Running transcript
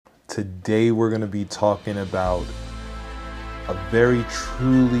Today we're going to be talking about a very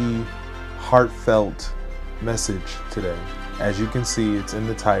truly heartfelt message today. As you can see, it's in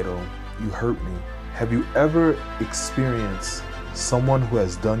the title, You Hurt Me. Have you ever experienced someone who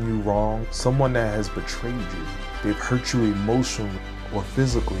has done you wrong? Someone that has betrayed you? They've hurt you emotionally or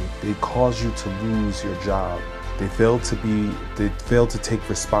physically. They caused you to lose your job. They failed to take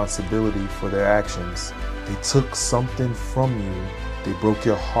responsibility for their actions. They took something from you. They broke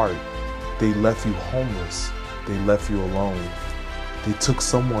your heart. They left you homeless. They left you alone. They took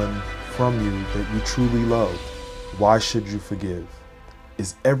someone from you that you truly loved. Why should you forgive?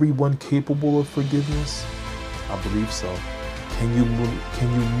 Is everyone capable of forgiveness? I believe so. Can you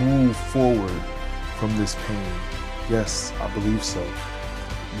move forward from this pain? Yes, I believe so.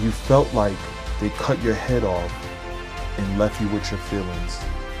 You felt like they cut your head off and left you with your feelings.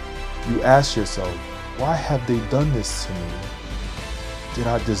 You ask yourself, why have they done this to me? Did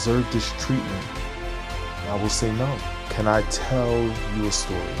I deserve this treatment? I will say no. Can I tell you a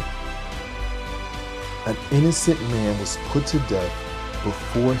story? An innocent man was put to death.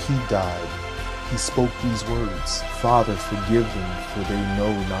 Before he died, he spoke these words, "Father, forgive them, for they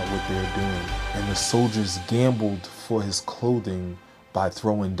know not what they are doing." And the soldiers gambled for his clothing by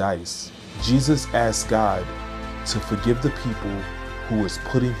throwing dice. Jesus asked God to forgive the people who was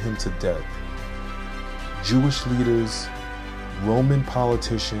putting him to death. Jewish leaders, Roman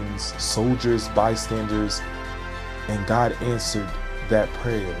politicians, soldiers, bystanders, and God answered that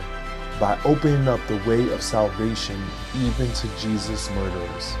prayer by opening up the way of salvation even to Jesus'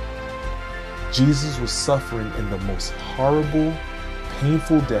 murderers. Jesus was suffering in the most horrible,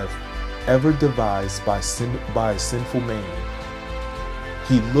 painful death ever devised by a sinful man.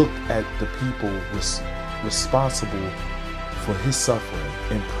 He looked at the people responsible for his suffering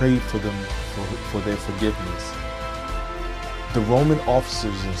and prayed for them for their forgiveness. The Roman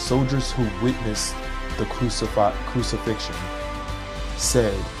officers and soldiers who witnessed the crucifixion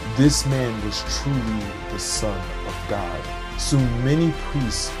said, "This man was truly the Son of God." Soon many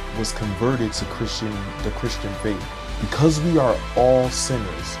priests was converted to the Christian faith. Because we are all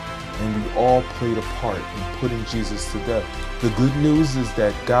sinners and we all played a part in putting Jesus to death. The good news is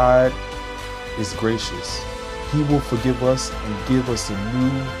that God is gracious. He will forgive us and give us a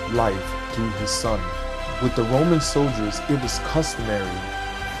new life through his Son. With the Roman soldiers, it was customary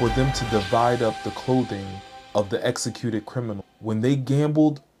for them to divide up the clothing of the executed criminal. When they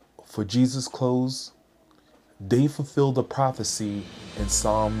gambled for Jesus' clothes, they fulfilled the prophecy in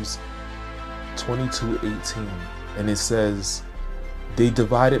Psalms 22:18. And it says, "They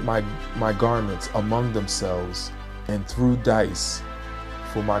divided my garments among themselves and threw dice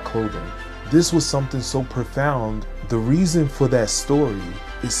for my clothing." This was something so profound. The reason for that story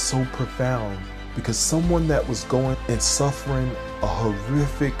is so profound because someone that was going and suffering a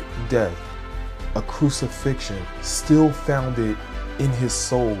horrific death, a crucifixion, still found it in his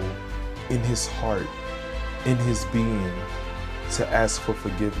soul, in his heart, in his being to ask for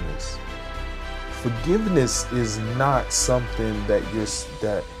forgiveness. Forgiveness is not something that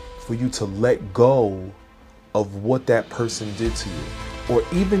for you to let go of what that person did to you, or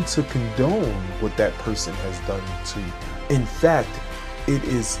even to condone what that person has done to you. In fact,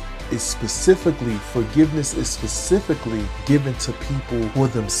 forgiveness is specifically given to people for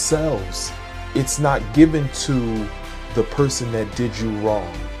themselves. It's not given to the person that did you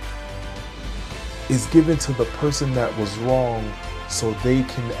wrong. It's given to the person that was wrong so they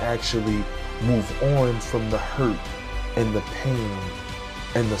can actually move on from the hurt and the pain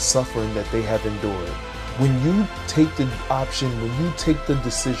and the suffering that they have endured. When you take the option, when you take the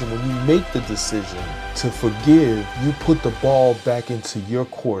decision, when you make the decision to forgive, you put the ball back into your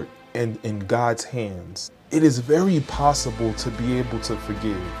court and in God's hands. It is very possible to be able to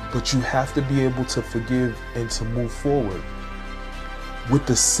forgive, but you have to be able to forgive and to move forward with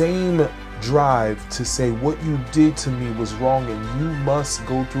the same drive to say what you did to me was wrong and you must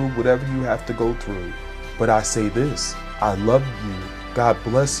go through whatever you have to go through. But I say this, I love you, God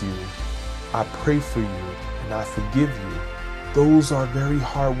bless you, I pray for you, and I forgive you. Those are very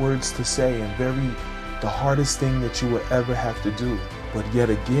hard words to say and the hardest thing that you will ever have to do. But yet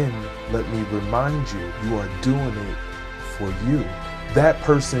again, let me remind you, you are doing it for you. That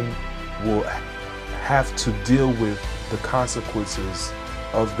person will have to deal with the consequences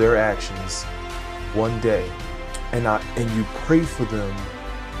of their actions one day. And you pray for them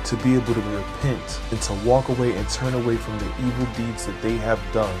to be able to repent and to walk away and turn away from the evil deeds that they have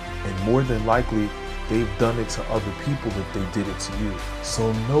done. And more than likely, they've done it to other people if they did it to you.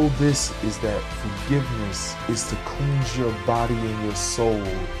 So know this is that forgiveness is to cleanse your body and your soul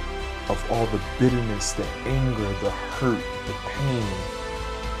of all the bitterness, the anger, the hurt, the pain,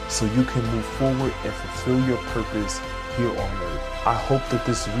 so you can move forward and fulfill your purpose here on earth. I hope that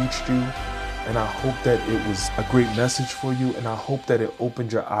this reached you, and I hope that it was a great message for you, and I hope that it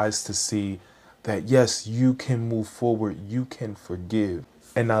opened your eyes to see that yes, you can move forward, you can forgive.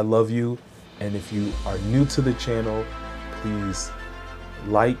 And I love you. And if you are new to the channel, please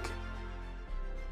like,